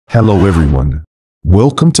Hello everyone.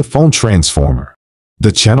 Welcome to Phone Transformer,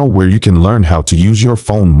 the channel where you can learn how to use your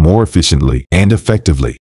phone more efficiently and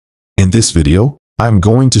effectively. In this video, I'm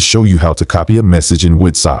going to show you how to copy a message in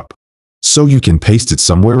WhatsApp so you can paste it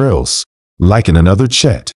somewhere else, like in another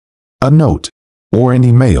chat, a note, or an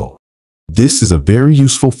email. This is a very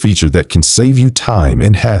useful feature that can save you time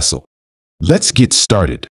and hassle. Let's get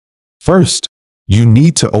started. First, you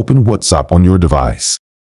need to open WhatsApp on your device.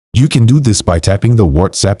 You can do this by tapping the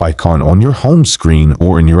WhatsApp icon on your home screen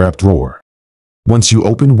or in your app drawer. Once you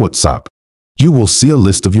open WhatsApp, you will see a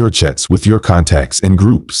list of your chats with your contacts and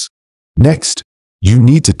groups. Next, you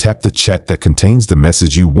need to tap the chat that contains the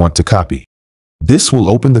message you want to copy. This will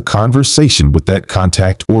open the conversation with that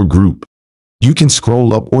contact or group. You can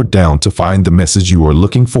scroll up or down to find the message you are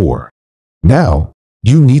looking for. Now,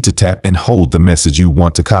 you need to tap and hold the message you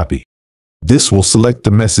want to copy. This will select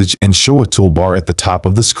the message and show a toolbar at the top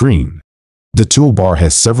of the screen. The toolbar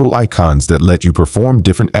has several icons that let you perform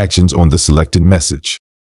different actions on the selected message.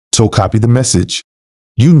 To copy the message,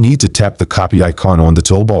 you need to tap the copy icon on the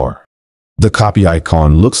toolbar. The copy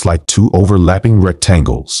icon looks like two overlapping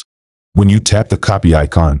rectangles. When you tap the copy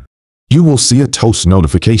icon, you will see a toast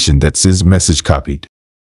notification that says message copied.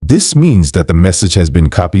 This means that the message has been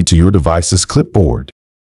copied to your device's clipboard.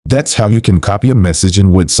 That's how you can copy a message in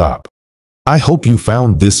WhatsApp. I hope you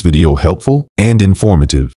found this video helpful and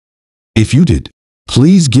informative. If you did,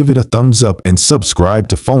 please give it a thumbs up and subscribe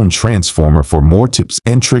to Phone Transformer for more tips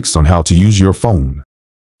and tricks on how to use your phone.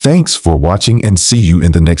 Thanks for watching and see you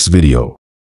in the next video.